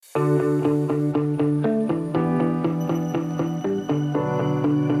Welcome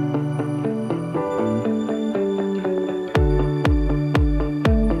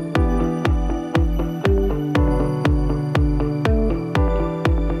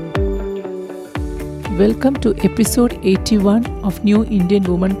to episode 81 of New Indian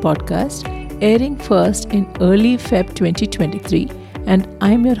Woman podcast, airing first in early Feb 2023, and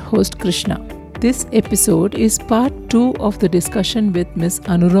I'm your host Krishna. This episode is part 2 of the discussion with Ms.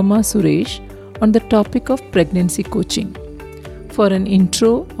 Anurama Suresh on the topic of pregnancy coaching. For an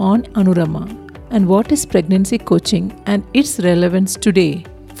intro on Anurama and what is pregnancy coaching and its relevance today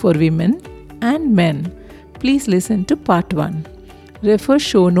for women and men, please listen to part 1. Refer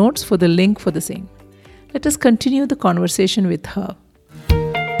show notes for the link for the same. Let us continue the conversation with her.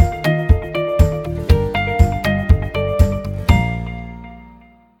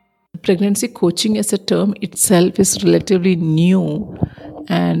 Pregnancy coaching as a term itself is relatively new,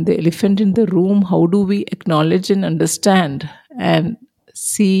 and the elephant in the room, how do we acknowledge and understand and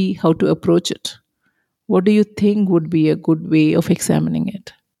see how to approach it? What do you think would be a good way of examining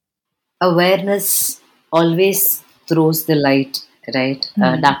it? Awareness always throws the light, right?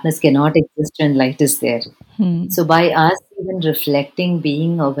 Darkness cannot exist when light is there. Hmm. So, by us even reflecting,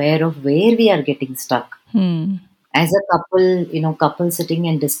 being aware of where we are getting stuck, Hmm. as a couple, couple sitting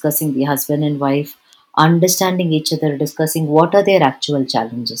and discussing, the husband and wife, understanding each other, discussing what are their actual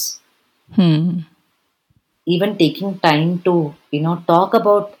challenges, Hmm. even taking time to, talk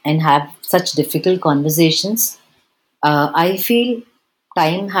about and have such difficult conversations. I feel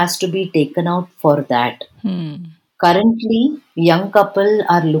time has to be taken out for that. Hmm. Currently, young couple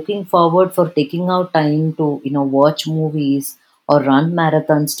are looking forward for taking out time to, watch movies or run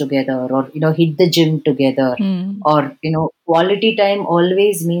marathons together or, hit the gym together Hmm. or, quality time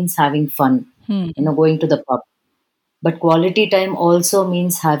always means having fun, Hmm. going to the pub. But quality time also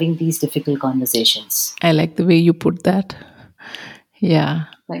means having these difficult conversations. I like the way you put that. Yeah.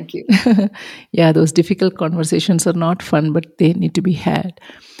 Thank you. Yeah, those difficult conversations are not fun, but they need to be had.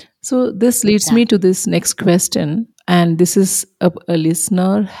 So, this leads me to Exactly. this next question. And this is a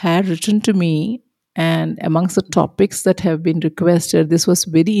listener had written to me. And amongst the topics that have been requested, this was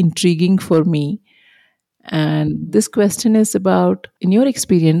very intriguing for me. And this question is about, in your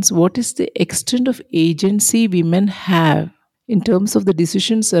experience, what is the extent of agency women have in terms of the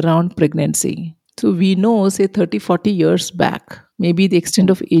decisions around pregnancy? So we know, say 30, 40 years back, maybe the extent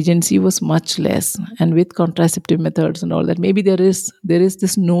of agency was much less. And with contraceptive methods and all that, maybe there is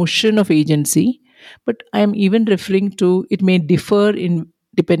this notion of agency. But I'm even referring to it may differ in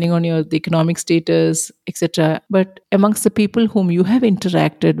depending on your the economic status, etc. But amongst the people whom you have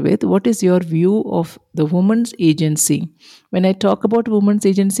interacted with, what is your view of the woman's agency? When I talk about woman's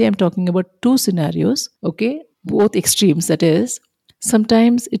agency, I'm talking about two scenarios, okay? Both extremes, that is,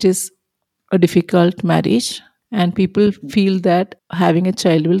 sometimes it is a difficult marriage and people feel that having a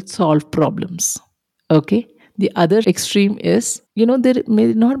child will solve problems, okay? The other extreme is, there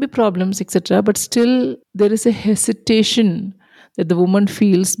may not be problems, etc., but still there is a hesitation that the woman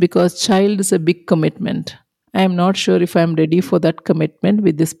feels because child is a big commitment. I am not sure if I am ready for that commitment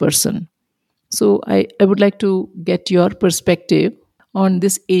with this person. So I would like to get your perspective on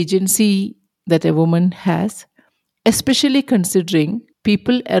this agency that a woman has, especially considering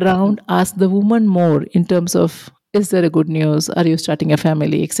people around ask the woman more in terms of, is there a good news? Are you starting a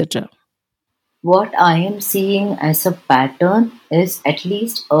family, etc.? What I am seeing as a pattern is at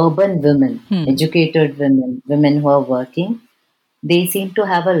least urban women, Hmm. educated women, women who are working, they seem to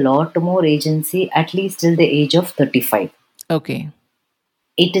have a lot more agency, at least till the age of 35. Okay.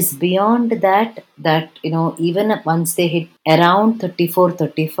 It is beyond that even once they hit around 34,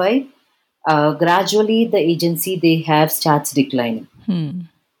 35, gradually the agency they have starts declining. Hmm.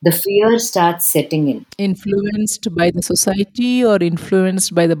 The fear starts setting in. Influenced by the society or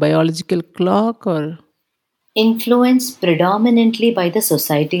influenced by the biological clock or. Influenced predominantly by the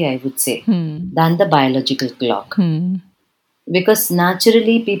society, I would say, Hmm. than the biological clock. Hmm. Because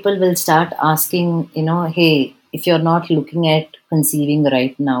naturally people will start asking, hey, if you're not looking at conceiving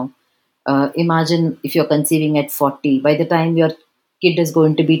right now, imagine if you're conceiving at 40, by the time your kid is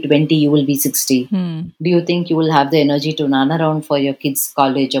going to be 20, you will be 60. Hmm. Do you think you will have the energy to run around for your kids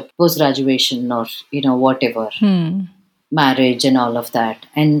college or post graduation or whatever, Hmm. marriage and all of that?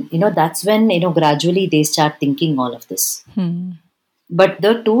 And that's when gradually they start thinking all of this. Hmm. But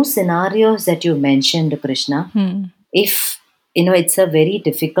the two scenarios that you mentioned, Krishna, Hmm. if it's a very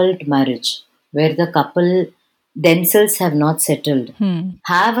difficult marriage where the couple themselves have not settled, Hmm.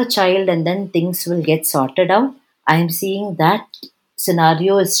 have a child and then things will get sorted out. I am seeing that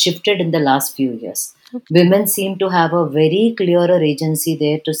scenario is shifted in the last few years. Okay. Women seem to have a very clearer agency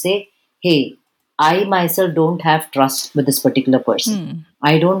there to say, hey, I myself don't have trust with this particular person. Hmm.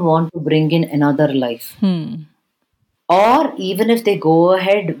 I don't want to bring in another life. Hmm. Or even if they go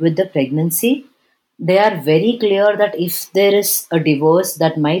ahead with the pregnancy, they are very clear that if there is a divorce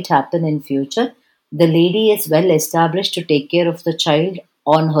that might happen in future, the lady is well established to take care of the child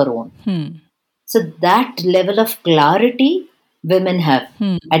on her own. Hmm. So that level of clarity women have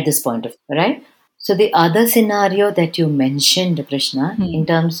Hmm. at this point of right. So the other scenario that you mentioned, Krishna, Hmm. in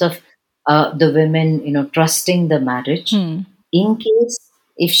terms of the women, trusting the marriage, Hmm. in case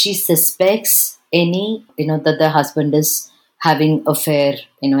if she suspects any, that the husband is having affair,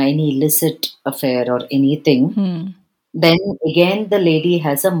 any illicit affair or anything, Hmm. then again the lady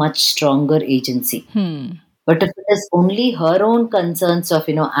has a much stronger agency. Hmm. But if it is only her own concerns of,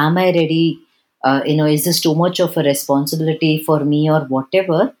 am I ready? Is this too much of a responsibility for me or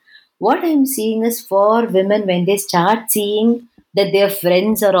whatever? What I'm seeing is for women when they start seeing that their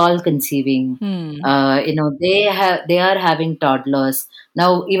friends are all conceiving, Hmm. they are having toddlers.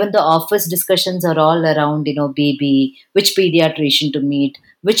 Now even the office discussions are all around, baby, which pediatrician to meet,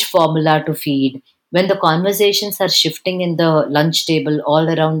 which formula to feed. When the conversations are shifting in the lunch table all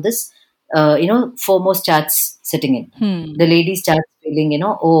around this, FOMO starts sitting in. Hmm. The lady starts feeling,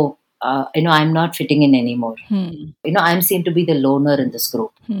 oh, I'm not fitting in anymore. Hmm. I'm seen to be the loner in this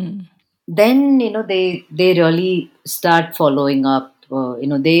group. Hmm. Then, they really start following up.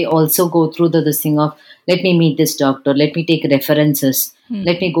 They also go through this thing of, let me meet this doctor, let me take references,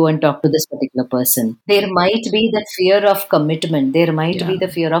 let Hmm. me go and talk to this particular person. There might be that fear of commitment. There might Yeah. be the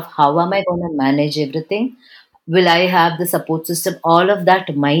fear of how am I going to manage everything? Will I have the support system? All of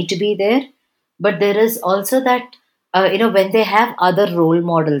that might be there, but there is also that when they have other role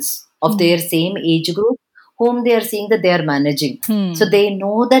models of Hmm. their same age group whom they are seeing that they are managing, so Hmm. they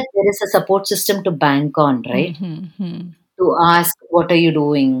know that there is a support system to bank on, Hmm. right? Hmm. Hmm. To ask, what are you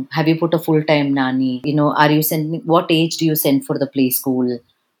doing? Have you put a full time nanny? Are you sending? What age do you send for the play school?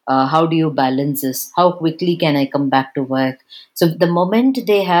 How do you balance this? How quickly can I come back to work? So the moment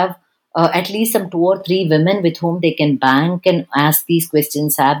they have at least some two or three women with whom they can bank and ask these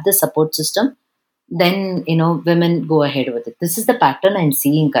questions, have the support system, then women go ahead with it. This is the pattern I'm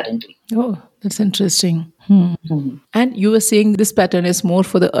seeing currently. Oh, that's interesting. Hmm. Mhm. And you were saying this pattern is more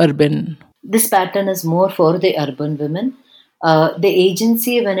for the urban. This pattern is more for the urban women. The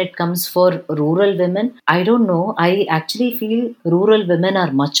agency, when it comes for rural women, I don't know. I actually feel rural women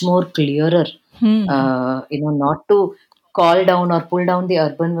are much more clearer. Hmm. Not to call down or pull down the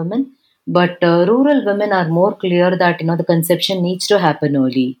urban women, but rural women are more clear that the conception needs to happen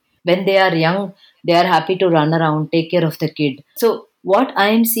early. When they are young, they are happy to run around, take care of the kid. So what I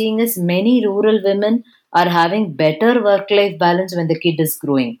am seeing is many rural women are having better work-life balance when the kid is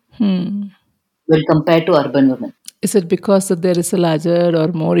growing Hmm. when compared to urban women. Is it because that there is a larger or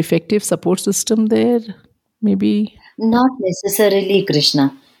more effective support system there? Maybe. Not necessarily,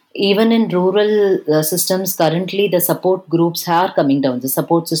 Krishna. Even in rural systems, currently the support groups are coming down. The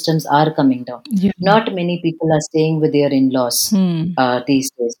support systems are coming down. Yeah. Not many people are staying with their in-laws Hmm. these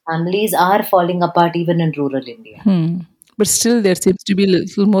days. Families are falling apart even in rural India. Hmm. But still, there seems to be a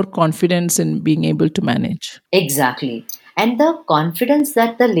little more confidence in being able to manage. Exactly. And the confidence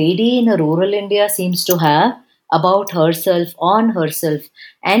that the lady in a rural India seems to have about herself,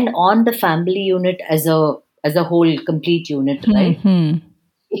 and on the family unit as a whole complete unit, Hmm. right? Hmm.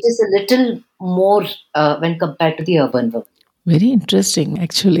 It is a little more when compared to the urban woman. Very interesting,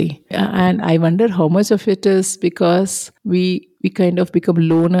 actually. And I wonder how much of it is because we kind of become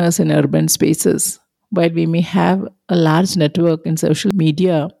loners in urban spaces. While we may have a large network in social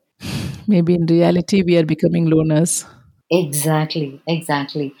media, maybe in reality we are becoming loners. Exactly,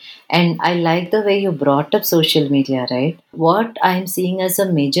 exactly. And I like the way you brought up social media, right? What I'm seeing as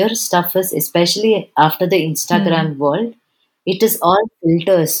a major stuff is, especially after the Hmm. Instagram world, it is all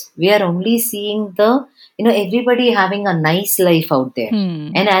filters. We are only seeing everybody having a nice life out there. Hmm.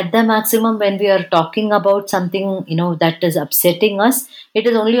 And at the maximum, when we are talking about something, that is upsetting us, it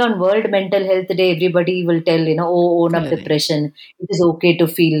is only on World Mental Health Day. Everybody will tell, oh, own up Correct. depression. It is okay to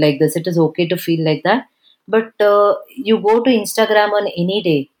feel like this. It is okay to feel like that. But you go to Instagram on any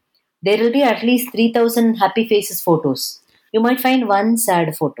day, there will be at least 3,000 happy faces photos. You might find one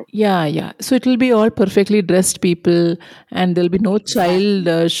sad photo. Yeah, yeah. So it will be all perfectly dressed people, and there'll be no child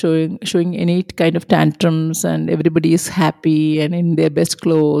Exactly. showing any kind of tantrums, and everybody is happy and in their best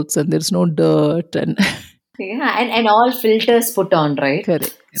clothes, and there's no dirt and Yeah, and all filters put on, right?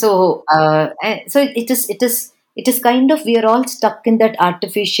 correct. So it is kind of, we are all stuck in that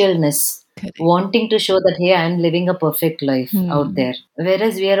artificialness. Correct. wanting to show that, hey, I'm living a perfect life out Hmm. there.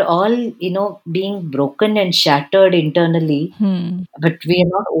 Whereas we are all, being broken and shattered internally, Hmm. but we are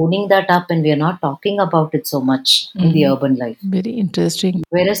not owning that up and we are not talking about it so much in the Hmm. urban life. Very interesting.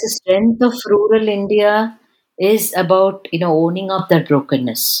 Whereas the strength of rural India is about, owning up that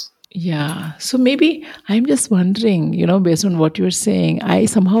brokenness. Yeah. So maybe I'm just wondering, based on what you're saying, I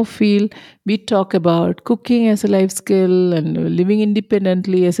somehow feel we talk about cooking as a life skill and living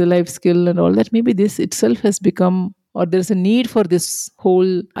independently as a life skill and all that. Maybe this itself has become, or there's a need for this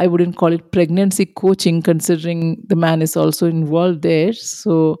whole, I wouldn't call it pregnancy coaching, considering the man is also involved there.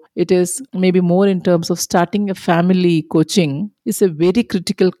 So it is maybe more in terms of starting a family coaching is a very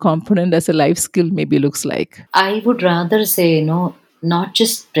critical component as a life skill, maybe looks like. I would rather say, not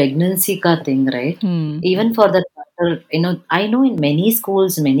just pregnancy ka thing, right? Hmm. Even for that matter, I know in many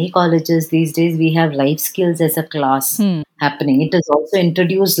schools, many colleges these days, we have life skills as a class Hmm. happening. It is also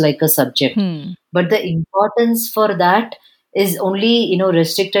introduced like a subject. Hmm. But the importance for that is only,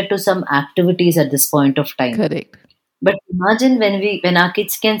 restricted to some activities at this point of time. Correct. But imagine when our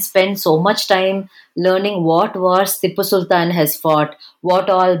kids can spend so much time learning what wars Tipu Sultan has fought, what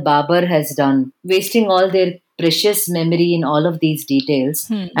all Babur has done, wasting all their precious memory in all of these details.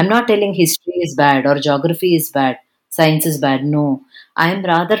 Hmm. I'm not telling history is bad or geography is bad, science is bad. No. I am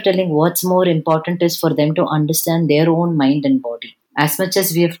rather telling what's more important is for them to understand their own mind and body. As much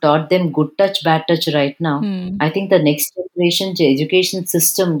as we have taught them good touch, bad touch right now, Hmm. I think the next generation education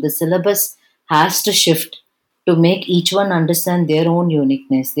system, the syllabus has to shift to make each one understand their own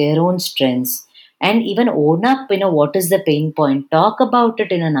uniqueness, their own strengths, and even own up, what is the pain point. Talk about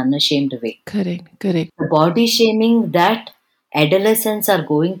it in an unashamed way. Correct. Correct. The body shaming that adolescents are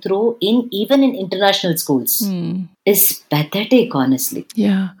going through in even in international schools Hmm. is pathetic, honestly.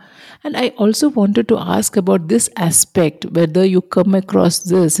 Yeah. And I also wanted to ask about this aspect, whether you come across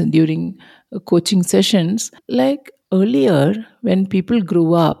this during coaching sessions. Like earlier, when people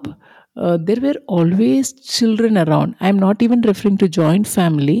grew up, there were always children around. I'm not even referring to joint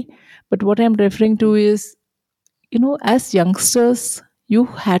family, but what I'm referring to is, as youngsters, you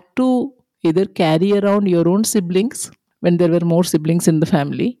had to either carry around your own siblings when there were more siblings in the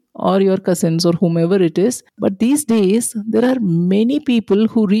family, or your cousins or whomever it is. But these days, there are many people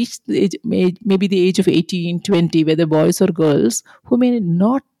who reach the age, maybe the age of 18, 20, whether boys or girls, who may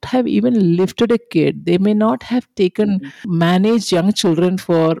not have even lifted a kid. They may not have taken, managed young children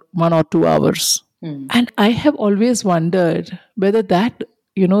for 1 or 2 hours. Hmm. And I have always wondered whether that,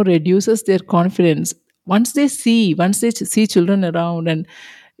 reduces their confidence once they see children around, and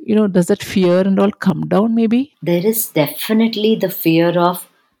does that fear and all come down maybe? There is definitely the fear of,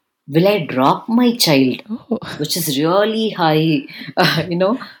 will I drop my child? Oh. Which is really high,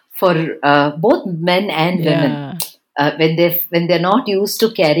 for both men and women. Yeah. When they're not used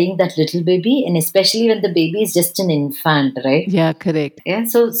to carrying that little baby, and especially when the baby is just an infant, right? Yeah, correct. Yeah,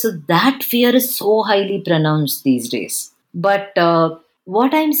 so that fear is so highly pronounced these days. But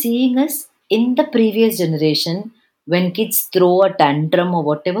what I'm seeing is in the previous generation, when kids throw a tantrum or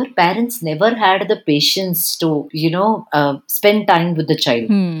whatever, parents never had the patience to, spend time with the child.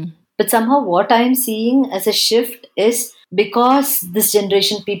 Hmm. But somehow, what I'm seeing as a shift is because this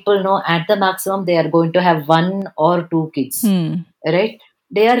generation people know at the maximum they are going to have one or two kids, Hmm. right?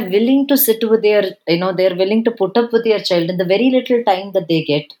 They are willing to sit with their, they're willing to put up with their child in the very little time that they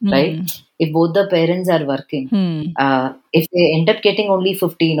get, right? Hmm. If both the parents are working, Hmm. if they end up getting only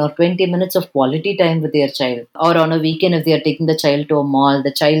 15 or 20 minutes of quality time with their child, or on a weekend, if they are taking the child to a mall,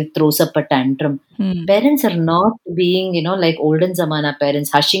 the child throws up a tantrum. Hmm. Parents are not being, like olden Zamana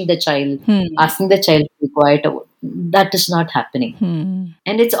parents, hushing the child, Hmm. asking the child to be quiet. That is not happening. Hmm.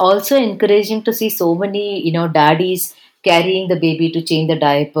 And it's also encouraging to see so many, daddies carrying the baby to change the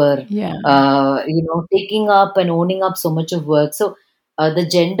diaper, Yeah. taking up and owning up so much of work. So the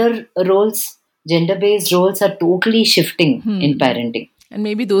gender based roles are totally shifting in Hmm. parenting. And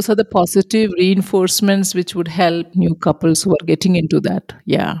maybe those are the positive reinforcements which would help new couples who are getting into that.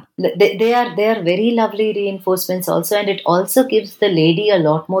 Yeah. They are very lovely reinforcements also, and it also gives the lady a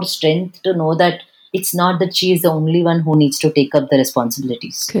lot more strength to know that it's not that she is the only one who needs to take up the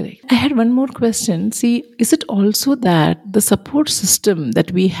responsibilities. Correct. I had one more question. See, is it also that the support system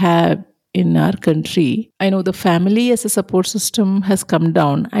that we have in our country, I know the family as a support system has come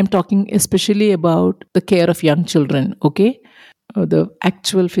down. I'm talking especially about the care of young children, okay? The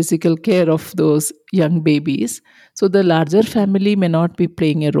actual physical care of those young babies. So the larger family may not be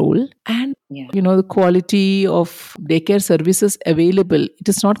playing a role. And Yeah. the quality of daycare services available, it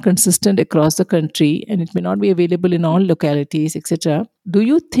is not consistent across the country, and it may not be available in all localities, etc. Do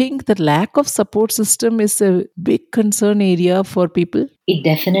you think the lack of support system is a big concern area for people? It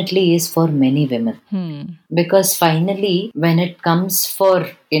definitely is for many women. Hmm. Because finally, when it comes for,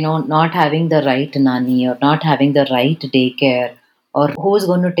 not having the right nanny or not having the right daycare, or who's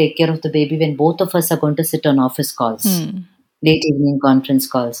going to take care of the baby when both of us are going to sit on office calls, Hmm. late evening conference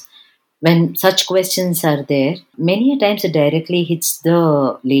calls, when such questions are there, many a times it directly hits the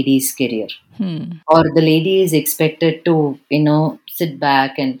lady's career, Hmm. or the lady is expected to, sit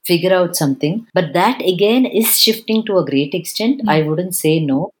back and figure out something. But that again is shifting to a great extent. Hmm. I wouldn't say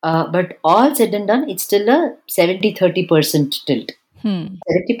no. But all said and done, it's still a 70-30% tilt. Hmm.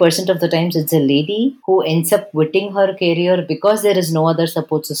 70% of the times it's a lady who ends up quitting her career because there is no other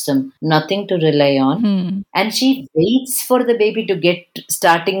support system, nothing to rely on. Hmm. And she waits for the baby to get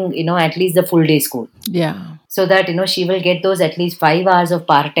starting, at least the full day school, Yeah. so that she will get those at least 5 hours of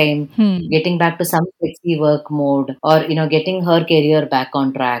part time, Hmm. getting back to some flexi work mode, or getting her career back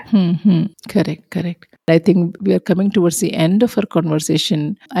on track. Hmm. Correct, correct. I think we are coming towards the end of our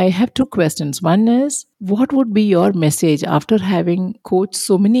conversation. I have two questions. One is, what would be your message after having coached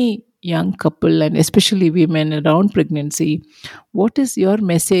so many young couple and especially women around pregnancy? What is your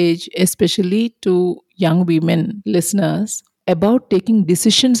message, especially to young women listeners, about taking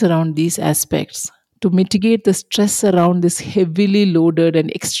decisions around these aspects to mitigate the stress around this heavily loaded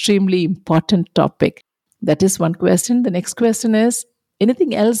and extremely important topic? That is one question. The next question is,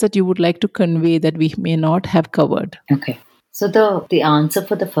 anything else that you would like to convey that we may not have covered? Okay, so the answer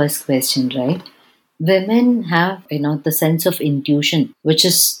for the first question, right? Women have the sense of intuition which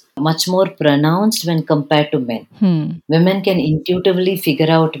is much more pronounced when compared to men. Hmm. Women can intuitively figure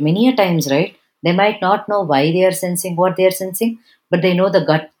out many a times, right? They might not know why they are sensing what they are sensing, but they know the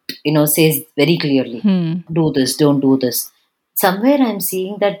gut, says very clearly, Hmm. do this, don't do this. Somewhere I'm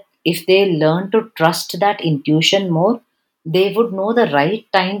seeing that if they learn to trust that intuition more, they would know the right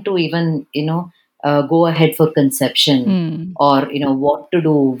time to even, go ahead for conception, Hmm. or, what to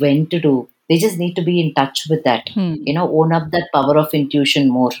do, when to do. They just need to be in touch with that, Hmm. own up that power of intuition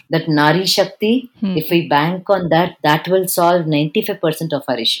more. That Nari Shakti, Hmm. if we bank on that, that will solve 95% of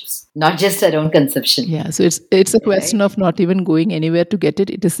our issues, not just around conception. Yeah, so it's a question Right? of not even going anywhere to get it.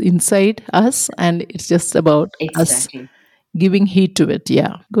 It is inside us, and it's just about us Exactly. giving heed to it.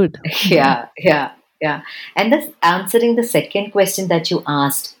 Yeah, good. Yeah. Yeah. And that's answering the second question that you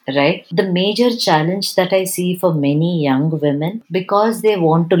asked, right? The major challenge that I see for many young women, because they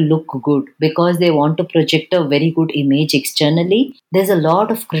want to look good, because they want to project a very good image externally, there's a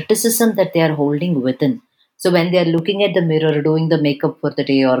lot of criticism that they are holding within. So when they are looking at the mirror, doing the makeup for the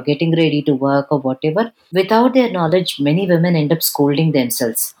day, or getting ready to work or whatever, without their knowledge, many women end up scolding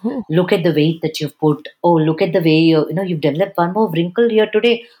themselves. Oh. Look at the weight that you've put. Oh, look at the way you've developed one more wrinkle here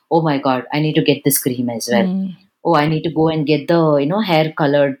today. Oh my God, I need to get this cream as well. Hmm. Oh, I need to go and get the hair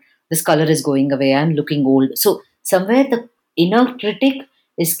colored. This color is going away. I'm looking old. So somewhere the inner critic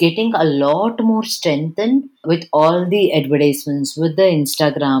is getting a lot more strengthened with all the advertisements, with the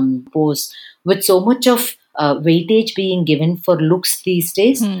Instagram posts, with so much of weightage being given for looks these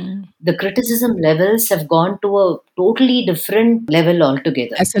days. Hmm. The criticism levels have gone to a totally different level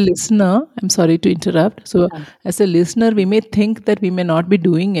altogether. As a listener, I'm sorry to interrupt. So, as a listener, we may think that we may not be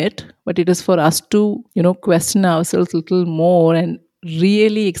doing it, but it is for us to, question ourselves a little more and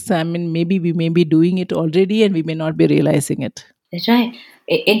really examine. Maybe we may be doing it already and we may not be realizing it. Right.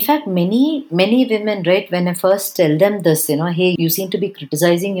 In fact, many women, right, when I first tell them this, hey, you seem to be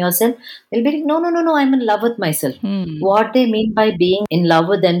criticizing yourself, they'll be like, no, no, no, no, I'm in love with myself. Hmm. What they mean by being in love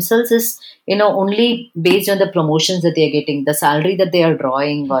with themselves is, only based on the promotions that they are getting, the salary that they are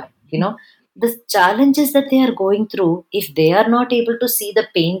drawing, or, the challenges that they are going through. If they are not able to see the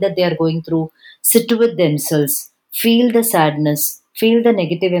pain that they are going through, sit with themselves, feel the sadness, feel the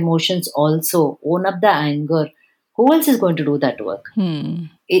negative emotions also, own up the anger. Who else is going to do that work? Hmm.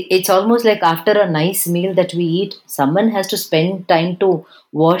 It's almost like after a nice meal that we eat, someone has to spend time to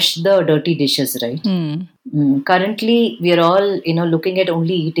wash the dirty dishes, right? Hmm. Currently, we are all, looking at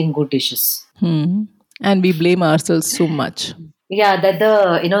only eating good dishes. Hmm. And we blame ourselves so much. Yeah, that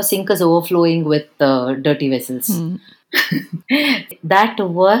the, sink is overflowing with dirty vessels. Hmm. That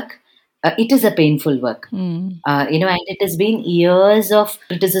work, it is a painful work. Hmm. And it has been years of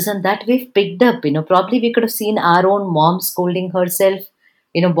criticism that we've picked up. Probably we could have seen our own mom scolding herself.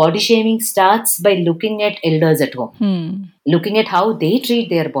 Body shaming starts by looking at elders at home, Hmm. looking at how they treat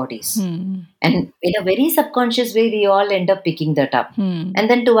their bodies. Hmm. And in a very subconscious way, we all end up picking that up. Hmm. And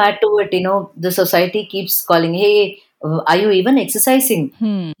then to add to it, the society keeps calling, hey, are you even exercising?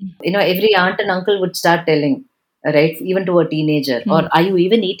 Hmm. Every aunt and uncle would start telling, right, even to a teenager, Hmm. or are you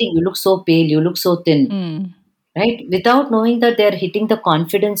even eating? You look so pale, you look so thin. Hmm. right? Without knowing that they're hitting the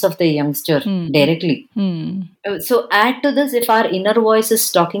confidence of the youngster Hmm. directly. Hmm. So add to this, if our inner voice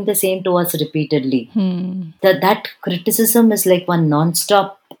is talking the same to us repeatedly, Hmm. that criticism is like one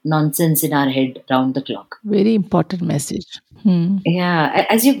non-stop nonsense in our head round the clock. Very important message. Hmm. Yeah,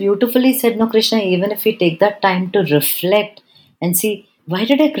 as you beautifully said, no, Krishna, even if we take that time to reflect and see, why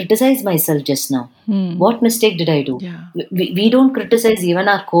did I criticize myself just now? Hmm. What mistake did I do? Yeah. We don't criticize even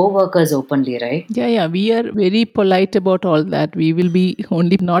our co-workers openly, right? Yeah, yeah. We are very polite about all that. We will be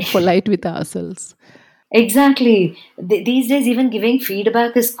only not polite with ourselves. Exactly. These days, even giving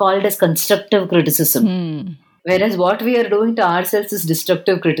feedback is called as constructive criticism, Hmm. whereas what we are doing to ourselves is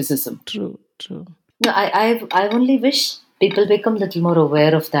destructive criticism. True, true. No, I only wish people become a little more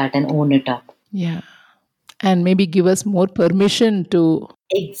aware of that and own it up. Yeah. And maybe give us more permission to look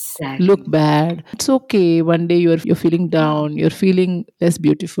Exactly. bad. It's okay. One day you're feeling down, you're feeling less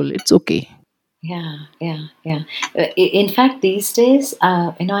beautiful. It's okay. Yeah. In fact, these days,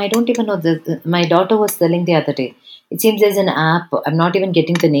 I don't even know. My daughter was telling the other day. It seems there's an app. I'm not even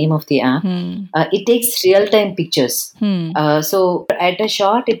getting the name of the app. Hmm. It takes real time pictures. Hmm. So at a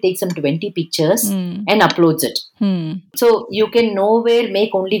shot, it takes some 20 pictures Hmm. and uploads it. Hmm. So you can nowhere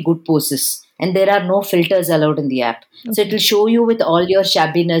make only good poses, and there are no filters allowed in the app. So it Okay. will show you with all your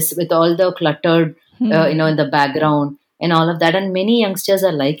shabbiness, with all the cluttered, Hmm. in the background and all of that. And many youngsters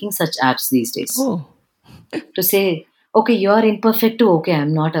are liking such apps these days Oh, to say, okay, you are imperfect too. Okay,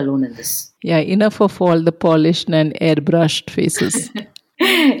 I'm not alone in this. yeah. Enough of all the polished and airbrushed faces. Yeah.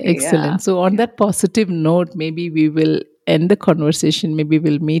 Excellent. So, on that positive note, maybe we will end the conversation. Maybe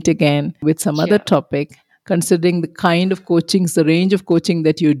we'll meet again with some other Sure. topic. Considering the kind of coachings, the range of coaching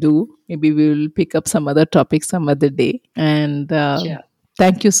that you do, maybe we will pick up some other topic some other day. And Sure.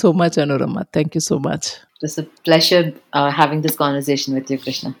 thank you so much, Anurama. Thank you so much. It was a pleasure having this conversation with you,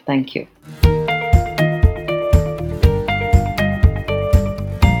 Krishna. Thank you.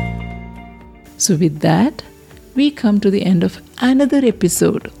 So, with that, we come to the end of another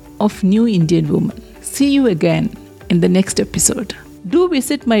episode of New Indian Woman. See you again in the next episode. Do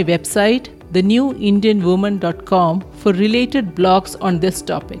visit my website, thenewindianwoman.com, for related blogs on this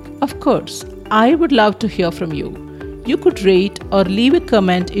topic. Of course, I would love to hear from you. You could rate or leave a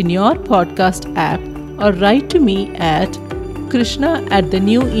comment in your podcast app or write to me at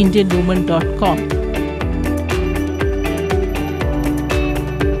krishna@thenewindianwoman.com.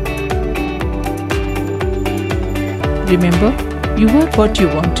 Remember, you are what you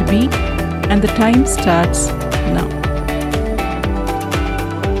want to be, and the time starts now.